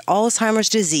husband had Alzheimer's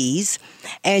disease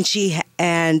and she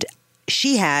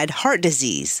had heart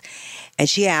disease. And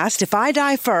she asked, if I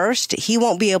die first, he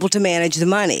won't be able to manage the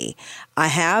money. I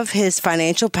have his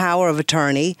financial power of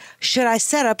attorney. Should I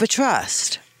set up a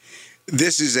trust?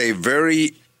 This is a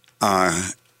very,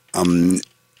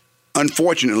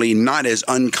 unfortunately, not as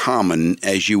uncommon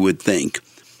as you would think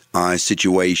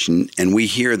situation, and we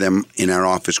hear them in our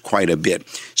office quite a bit.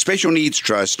 Special needs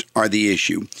trusts are the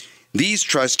issue. These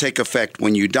trusts take effect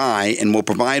when you die and will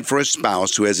provide for a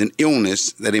spouse who has an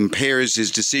illness that impairs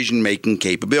his decision-making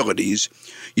capabilities.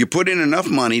 You put in enough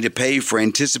money to pay for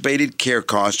anticipated care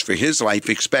costs for his life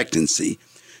expectancy.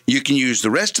 You can use the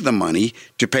rest of the money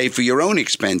to pay for your own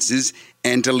expenses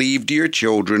and to leave to your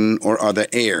children or other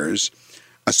heirs.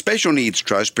 A special needs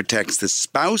trust protects the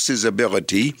spouse's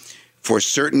ability for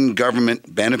certain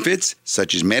government benefits,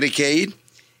 such as Medicaid,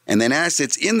 and then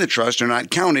assets in the trust are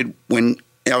not counted when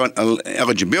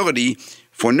eligibility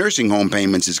for nursing home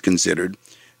payments is considered.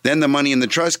 Then the money in the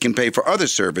trust can pay for other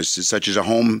services such as a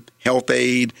home health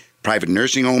aide, private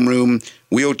nursing home room,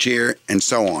 wheelchair, and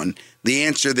so on. The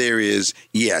answer there is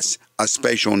yes, a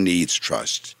special needs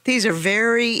trust. These are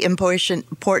very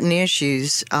important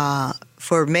issues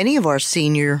for many of our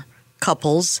senior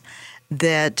couples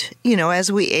that,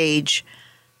 as we age,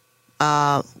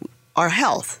 our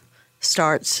health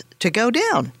starts to go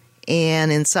down.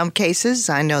 And in some cases,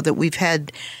 I know that we've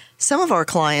had some of our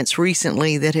clients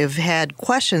recently that have had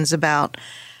questions about,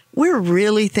 we're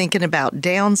really thinking about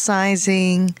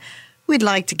downsizing. We'd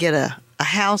like to get a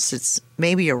house that's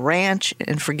maybe a ranch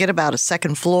and forget about a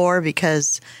second floor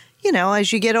because,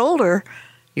 as you get older,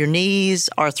 your knees,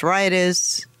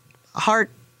 arthritis, heart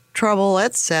trouble,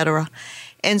 etc.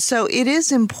 And so it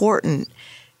is important,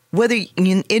 and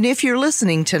if you're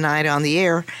listening tonight on the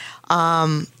air,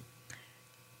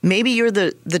 maybe you're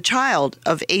the child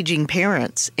of aging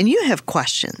parents and you have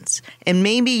questions. And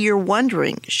maybe you're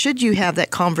wondering, should you have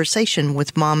that conversation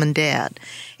with mom and dad?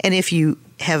 And if you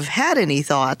have had any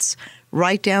thoughts,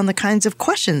 write down the kinds of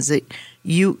questions that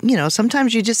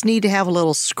sometimes you just need to have a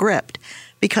little script,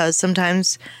 because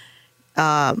sometimes,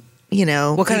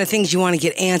 what kind of things you want to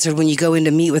get answered when you go in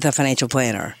to meet with a financial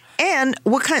planner. And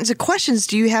what kinds of questions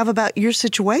do you have about your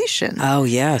situation? Oh,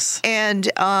 yes.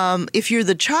 And if you're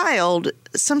the child,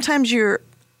 sometimes you're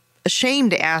ashamed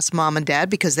to ask mom and dad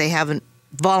because they haven't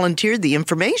volunteered the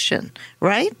information,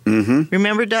 right? Mm-hmm.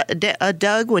 Remember,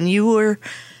 Doug,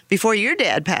 before your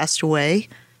dad passed away?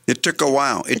 It took a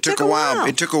while. It took a while.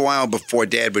 It took a while before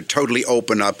Dad would totally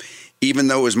open up, even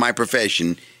though it was my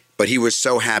profession. But he was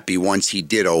so happy once he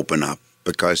did open up,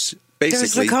 because basically,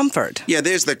 there's the comfort. Yeah,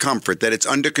 there's the comfort that it's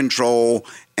under control.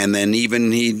 And then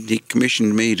even he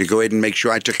commissioned me to go ahead and make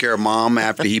sure I took care of Mom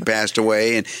after he passed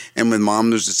away, and with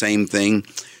Mom there's the same thing.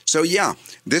 So yeah,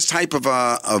 this type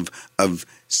of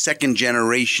second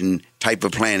generation type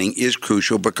of planning is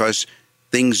crucial, because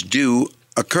things do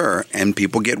occur and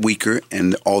people get weaker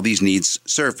and all these needs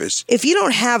surface. If you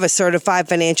don't have a certified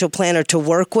financial planner to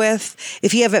work with,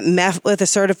 if you haven't met with a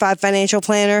certified financial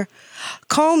planner,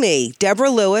 call me, Deborah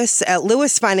Lewis at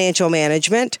Lewis Financial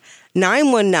Management,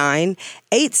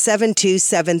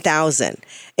 919-872-7000.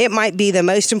 It might be the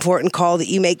most important call that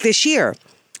you make this year.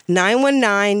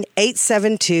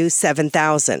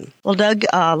 919-872-7000. Well, Doug,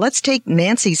 let's take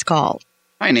Nancy's call.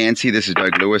 Hi, Nancy. This is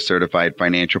Doug Lewis, Certified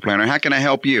Financial Planner. How can I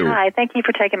help you? Hi. Thank you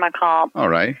for taking my call. All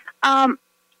right. I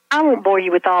won't bore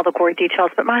you with all the gory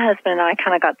details, but my husband and I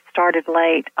kind of got started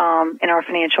late in our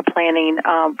financial planning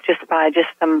just by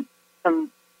some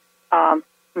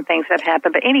things that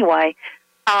happened. But anyway,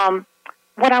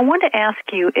 what I wanted to ask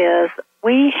you is,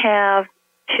 we have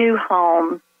two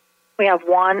homes. We have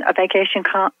one, a vacation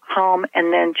home,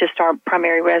 and then just our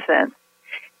primary residence.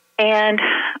 And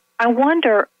I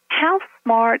wonder, how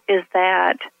smart is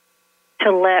that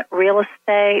to let real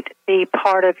estate be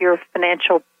part of your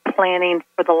financial planning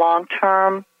for the long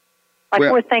term?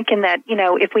 We're thinking that,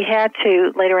 if we had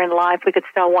to later in life, we could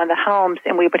sell one of the homes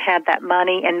and we would have that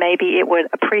money and maybe it would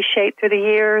appreciate through the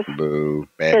years. Boo.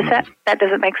 Bad move. That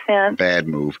doesn't make sense? Bad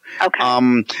move. Okay.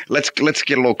 Let's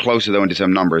get a little closer, though, into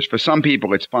some numbers. For some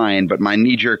people, it's fine, but my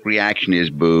knee-jerk reaction is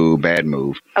boo, bad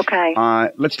move. Okay.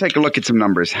 Let's take a look at some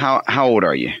numbers. How old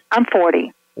are you? I'm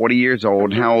 40. 40 years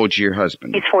old. How old's your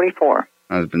husband? He's 44.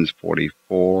 Husband's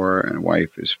 44 and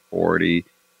wife is 40.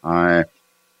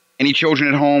 Any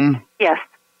children at home? Yes.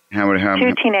 How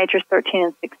two teenagers, 13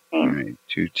 and 16. All right,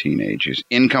 two teenagers.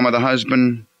 Income of the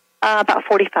husband? About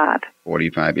 45.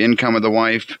 45. Income of the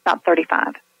wife? About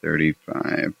 35.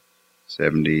 35.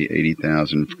 70,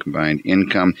 80,000 combined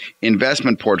income.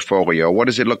 Investment portfolio, what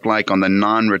does it look like on the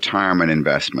non-retirement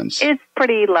investments? It's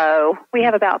pretty low. We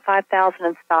have about 5,000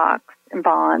 in stocks and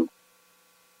bonds,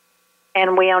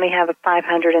 and we only have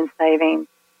 500 in savings.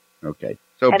 Okay.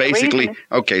 So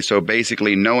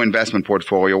basically no investment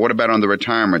portfolio. What about on the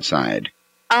retirement side?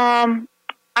 I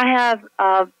have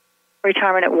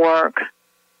retirement at work,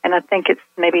 and I think it's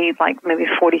maybe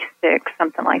 46,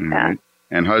 something like that.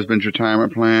 And husband's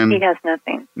retirement plan? He has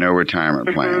nothing. No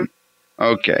retirement plan.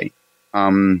 Okay.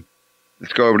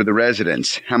 Let's go over to the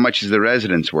residence. How much is the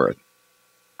residence worth?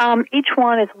 Each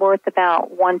one is worth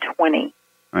about $120,000.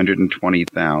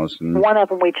 $120,000. One of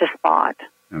them we just bought.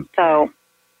 Okay. So.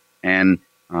 And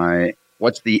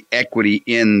what's the equity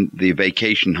in the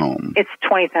vacation home? It's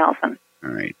 $20,000. All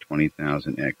right,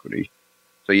 $20,000 equity.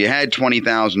 So you had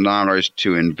 $20,000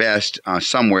 to invest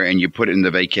somewhere, and you put it in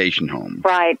the vacation home.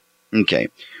 Right. Okay.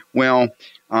 Well,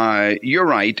 you're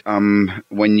right.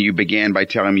 When you began by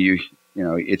telling me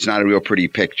it's not a real pretty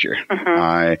picture.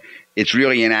 It's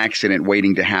really an accident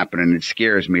waiting to happen, and it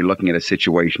scares me looking at a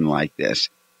situation like this.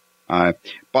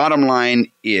 Bottom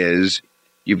line is,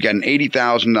 you've got an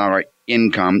 $80,000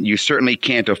 income. You certainly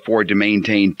can't afford to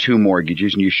maintain two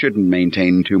mortgages, and you shouldn't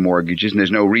maintain two mortgages, and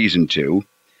there's no reason to.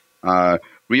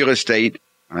 Real estate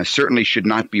certainly should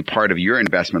not be part of your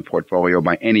investment portfolio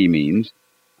by any means.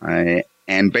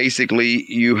 And basically,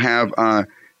 you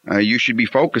should be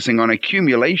focusing on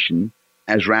accumulation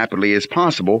as rapidly as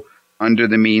possible under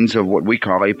the means of what we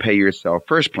call a pay-yourself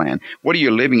first plan. What are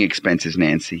your living expenses,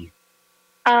 Nancy?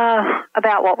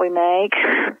 About what we make.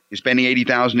 You're spending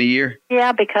 $80,000 a year?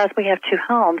 Yeah, because we have two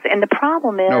homes, and the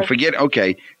problem is. No, forget.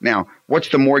 Okay, now what's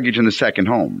the mortgage on the second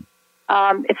home?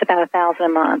 It's about $1,000 a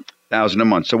month. $1,000 a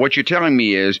month. So what you're telling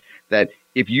me is that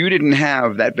if you didn't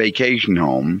have that vacation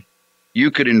home,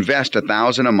 you could invest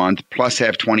 $1,000 a month plus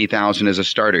have $20,000 as a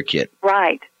starter kit.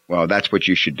 Right. Well, that's what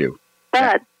you should do.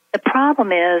 But the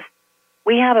problem is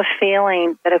we have a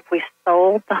feeling that if we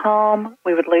sold the home,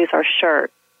 we would lose our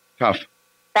shirt. Tough.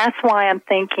 That's why I'm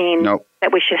thinking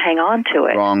that we should hang on to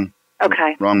it. Wrong.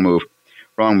 Okay. Wrong move.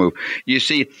 You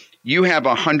see, you have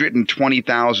a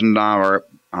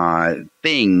 $120,000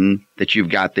 thing that you've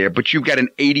got there, but you've got an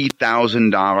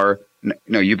 $80,000.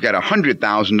 No, you've got a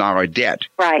 $100,000 debt.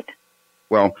 Right.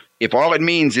 Well, if all it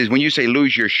means is when you say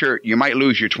lose your shirt, you might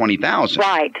lose your $20,000.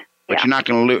 Right. But you're not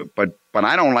going to lose. But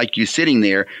I don't like you sitting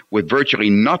there with virtually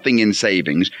nothing in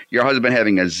savings. Your husband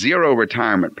having a zero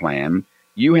retirement plan.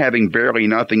 You having barely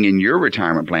nothing in your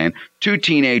retirement plan. 2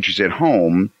 teenagers at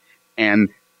home, and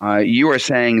you are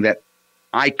saying that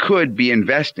I could be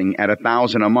investing at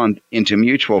 $1,000 a month into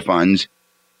mutual funds,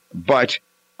 but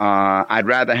I'd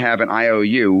rather have an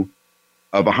IOU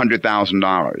of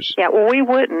 $100,000. Yeah, well, we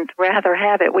wouldn't rather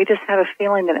have it. We just have a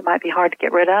feeling that it might be hard to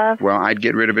get rid of. Well, I'd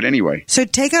get rid of it anyway. So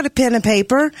take out a pen and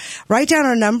paper, write down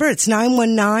our number. It's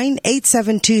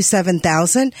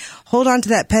 919-872-7000. Hold on to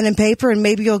that pen and paper, and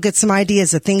maybe you'll get some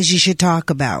ideas of things you should talk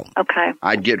about. Okay.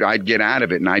 I'd get out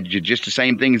of it, and I'd just the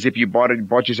same thing as if you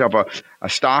bought yourself a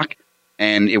stock,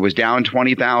 and it was down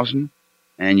 20,000,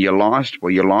 and you lost.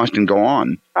 Well, you lost and go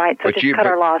on. Right. So just cut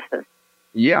our losses.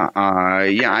 Yeah,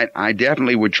 I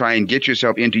definitely would try and get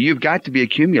yourself into. You've got to be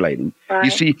accumulating. Right.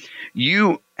 You see,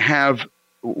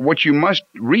 what you must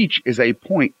reach is a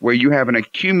point where you have an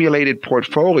accumulated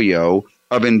portfolio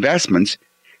of investments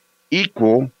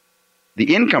equal,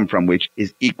 the income from which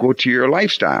is equal to your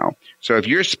lifestyle. So if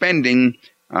you're spending,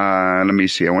 let me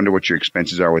see, I wonder what your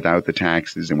expenses are without the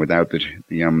taxes and without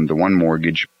the one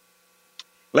mortgage.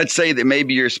 Let's say that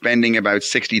maybe you're spending about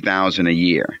 $60,000 a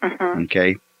year. Mm-hmm.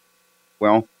 Okay.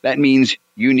 Well, that means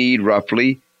you need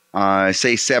roughly,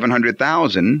 say,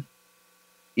 $700,000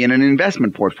 in an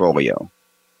investment portfolio.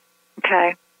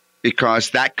 Okay.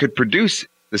 Because that could produce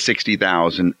the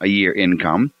 $60,000 a year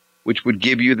income, which would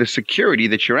give you the security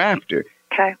that you're after.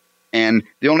 Okay. And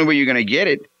the only way you're going to get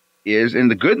it is, and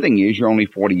the good thing is, you're only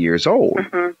 40 years old.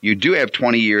 Mm-hmm. You do have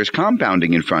 20 years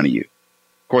compounding in front of you.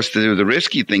 Of course, the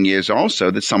risky thing is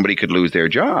also that somebody could lose their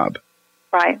job.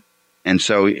 Right. And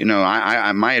so,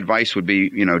 my advice would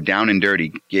be, down and dirty,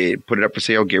 put it up for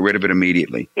sale, get rid of it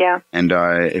immediately. Yeah. And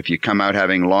if you come out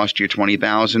having lost your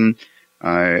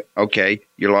 $20,000, okay,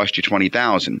 you lost your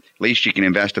 $20,000. At least you can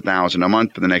invest $1,000 a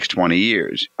month for the next 20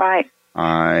 years. Right.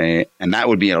 And that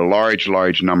would be a large,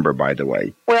 large number, by the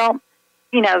way. Well,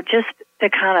 just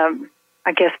to kind of,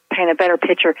 I guess, paint a better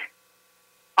picture,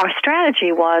 our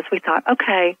strategy was we thought,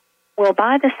 okay, we'll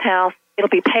buy this house. It'll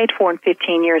be paid for in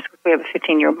 15 years because we have a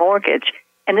 15-year mortgage,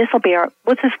 and this will be where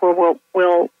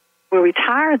we'll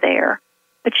retire there.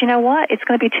 But you know what? It's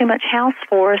going to be too much house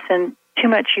for us and too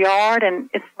much yard, and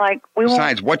it's like we won't.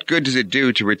 Besides, what good does it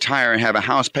do to retire and have a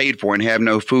house paid for and have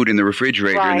no food in the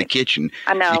refrigerator in the kitchen?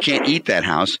 I know. You can't eat that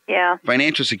house. Yeah.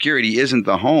 Financial security isn't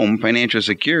the home. Financial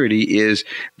security is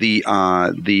the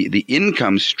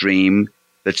income stream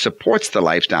that supports the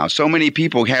lifestyle. So many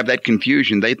people have that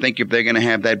confusion. They think if they're going to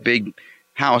have that big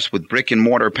house with brick and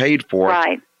mortar paid for,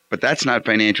 right. But that's not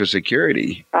financial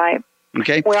security. Right.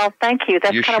 Okay. Well, thank you.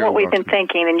 That's You're kind of what we've been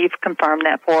thinking, and you've confirmed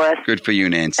that for us. Good for you,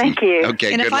 Nancy. Thank you.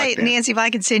 Okay, and good luck there. Nancy, if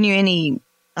I could send you any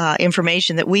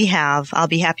information that we have, I'll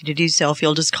be happy to do so if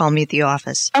you'll just call me at the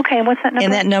office. Okay, and what's that number?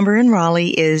 And that number in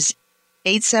Raleigh is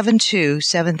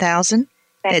 872-7000.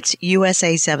 It's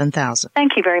USA 7000.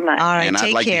 Thank you very much. All right, and take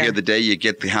I'd like care. to hear the day you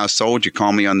get the house sold. You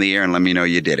call me on the air and let me know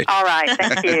you did it. All right,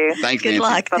 thank you. Thanks, Good Nancy.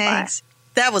 luck. Bye-bye. Thanks.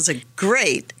 That was a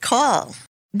great call.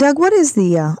 Doug, what is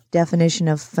the definition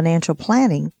of financial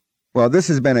planning? Well, this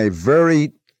has been a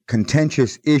very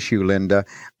contentious issue, Linda,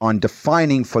 on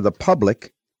defining for the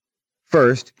public,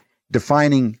 first,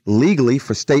 defining legally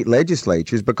for state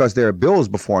legislatures, because there are bills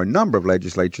before a number of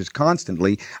legislatures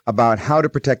constantly about how to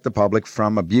protect the public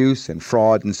from abuse and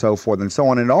fraud and so forth and so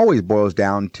on. And it always boils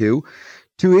down to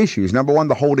two issues. Number one,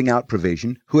 the holding out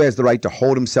provision. Who has the right to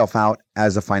hold himself out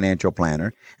as a financial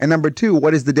planner? And number two,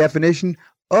 what is the definition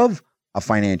of a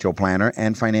financial planner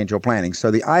and financial planning?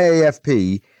 So the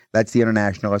IAFP, that's the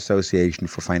International Association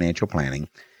for Financial Planning,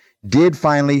 did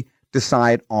finally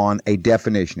decide on a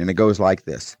definition, and it goes like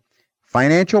this.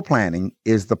 Financial planning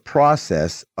is the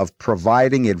process of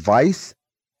providing advice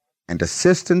and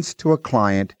assistance to a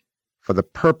client for the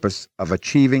purpose of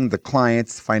achieving the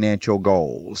client's financial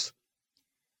goals.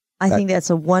 I think that's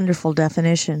a wonderful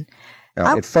definition.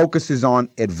 It focuses on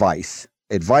advice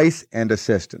and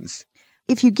assistance.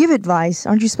 If you give advice,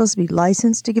 aren't you supposed to be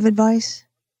licensed to give advice?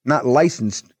 Not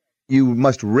licensed. You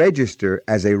must register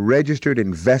as a registered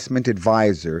investment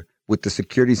advisor with the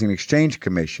Securities and Exchange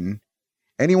Commission.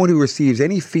 Anyone who receives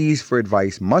any fees for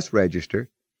advice must register,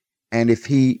 and if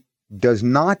he does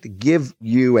not give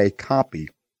you a copy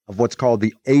of what's called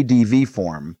the ADV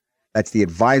form, that's the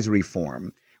advisory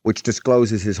form, which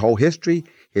discloses his whole history,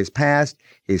 his past,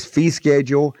 his fee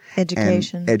schedule,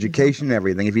 education, and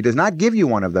everything. If he does not give you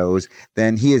one of those,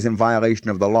 then he is in violation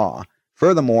of the law.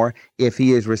 Furthermore, if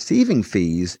he is receiving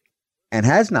fees and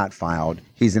has not filed,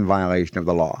 he's in violation of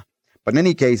the law. But in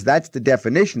any case, that's the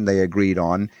definition they agreed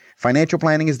on. Financial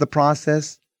planning is the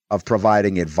process of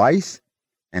providing advice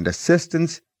and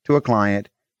assistance to a client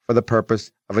for the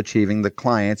purpose of achieving the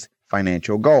client's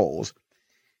financial goals.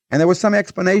 And there was some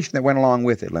explanation that went along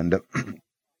with it, Linda.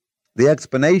 The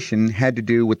explanation had to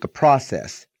do with the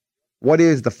process. What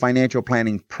is the financial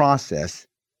planning process?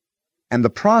 And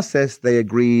the process, they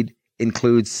agreed,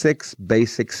 includes 6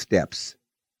 basic steps.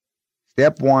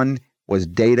 Step 1 was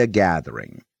data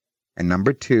gathering. And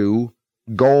number 2,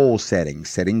 goal setting,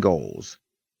 setting goals.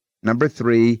 Number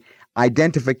 3,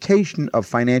 identification of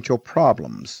financial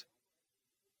problems.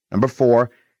 Number 4,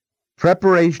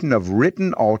 preparation of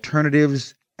written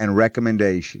alternatives and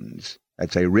recommendations.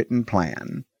 That's a written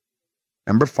plan.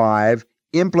 Number 5,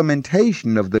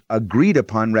 implementation of the agreed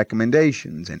upon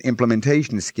recommendations, an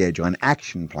implementation schedule, an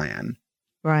action plan.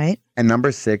 Right. And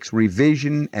number 6,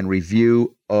 revision and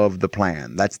review of the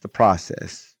plan. That's the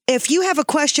process. If you have a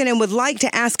question and would like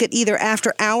to ask it either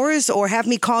after hours or have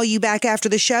me call you back after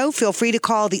the show, feel free to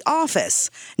call the office,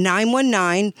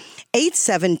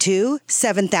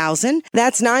 919-872-7000.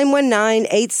 That's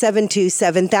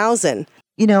 919-872-7000.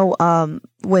 You know,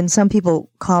 when some people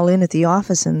call in at the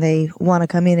office and they want to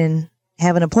come in and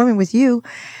have an appointment with you,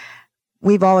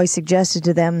 we've always suggested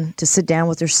to them to sit down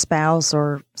with their spouse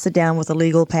or sit down with a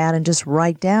legal pad and just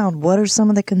write down what are some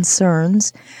of the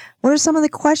concerns, what are some of the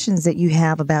questions that you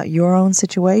have about your own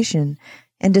situation,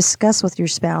 and discuss with your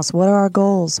spouse what are our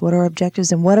goals, what are our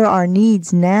objectives, and what are our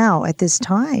needs now at this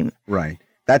time. Right.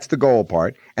 That's the goal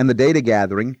part. And the data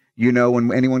gathering, you know,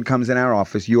 when anyone comes in our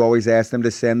office, you always ask them to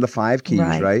send the 5 keys,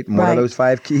 right? And what are those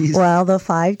 5 keys? Well, the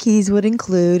 5 keys would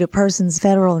include a person's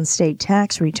federal and state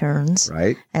tax returns.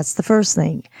 Right. That's the first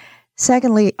thing.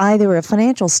 Secondly, either a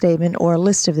financial statement or a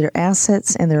list of their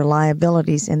assets and their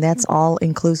liabilities, and that's all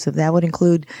inclusive. That would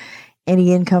include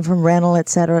any income from rental, et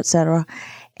cetera, et cetera.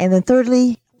 And then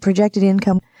thirdly, projected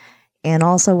income and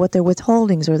also what their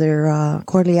withholdings or their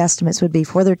quarterly estimates would be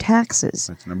for their taxes.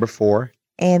 That's number 4.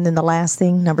 And then the last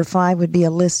thing, number 5, would be a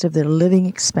list of their living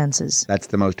expenses. That's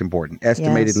the most important.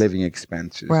 Estimated living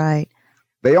expenses. Right.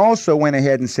 They also went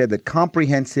ahead and said that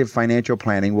comprehensive financial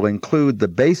planning will include the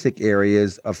basic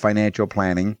areas of financial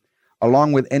planning,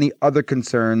 along with any other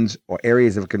concerns or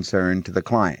areas of concern to the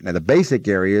client. Now, the basic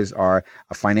areas are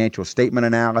a financial statement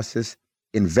analysis,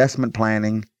 investment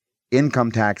planning,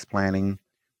 income tax planning,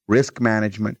 risk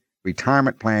management,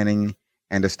 retirement planning,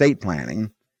 and estate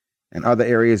planning. And other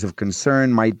areas of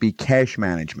concern might be cash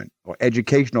management or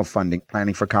educational funding,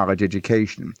 planning for college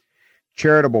education,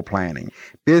 charitable planning,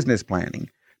 business planning,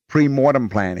 pre-mortem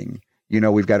planning. You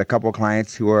know, we've got a couple of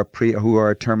clients who are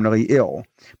terminally ill,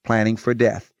 planning for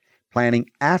death, planning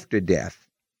after death,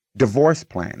 divorce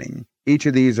planning. Each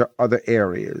of these are other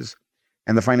areas.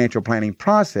 And the financial planning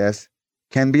process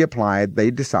can be applied, they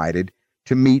decided,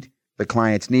 to meet the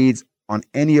client's needs on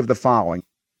any of the following.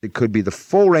 It could be the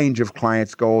full range of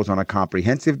client's goals on a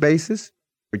comprehensive basis.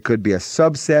 It could be a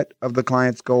subset of the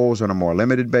client's goals on a more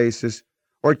limited basis,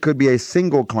 or it could be a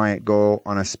single client goal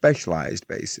on a specialized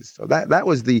basis. So that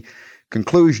was the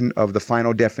conclusion of the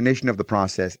final definition of the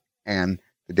process and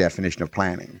the definition of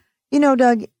planning. You know,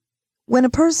 Doug, when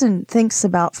a person thinks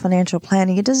about financial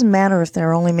planning, it doesn't matter if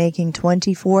they're only making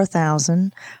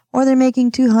 $24,000 or they're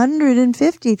making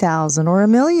 $250,000 or $1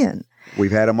 million.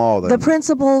 We've had them all. The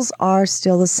principles are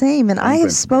still the same. And I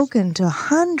have spoken to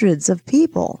hundreds of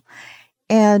people.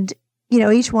 And, you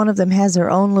know, each one of them has their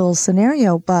own little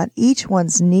scenario, but each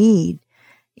one's need,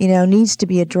 you know, needs to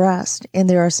be addressed. And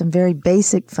there are some very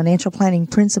basic financial planning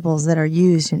principles that are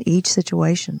used in each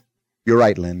situation. You're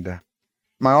right, Linda.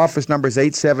 My office number is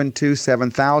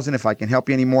 872-7000. If I can help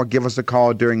you anymore, give us a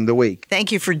call during the week.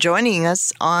 Thank you for joining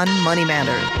us on Money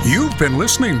Matters. You've been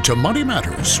listening to Money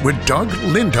Matters with Doug,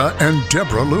 Linda, and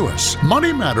Deborah Lewis.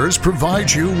 Money Matters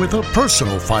provides you with a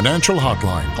personal financial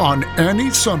hotline on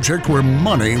any subject where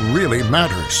money really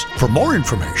matters. For more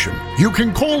information, you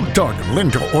can call Doug,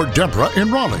 Linda, or Deborah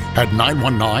in Raleigh at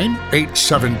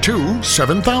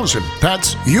 919-872-7000.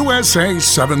 That's USA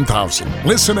 7000.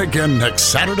 Listen again next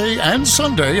Saturday and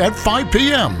Sunday at 5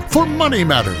 p.m. for Money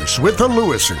Matters with the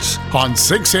Lewises on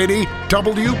 680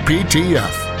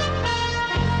 WPTF.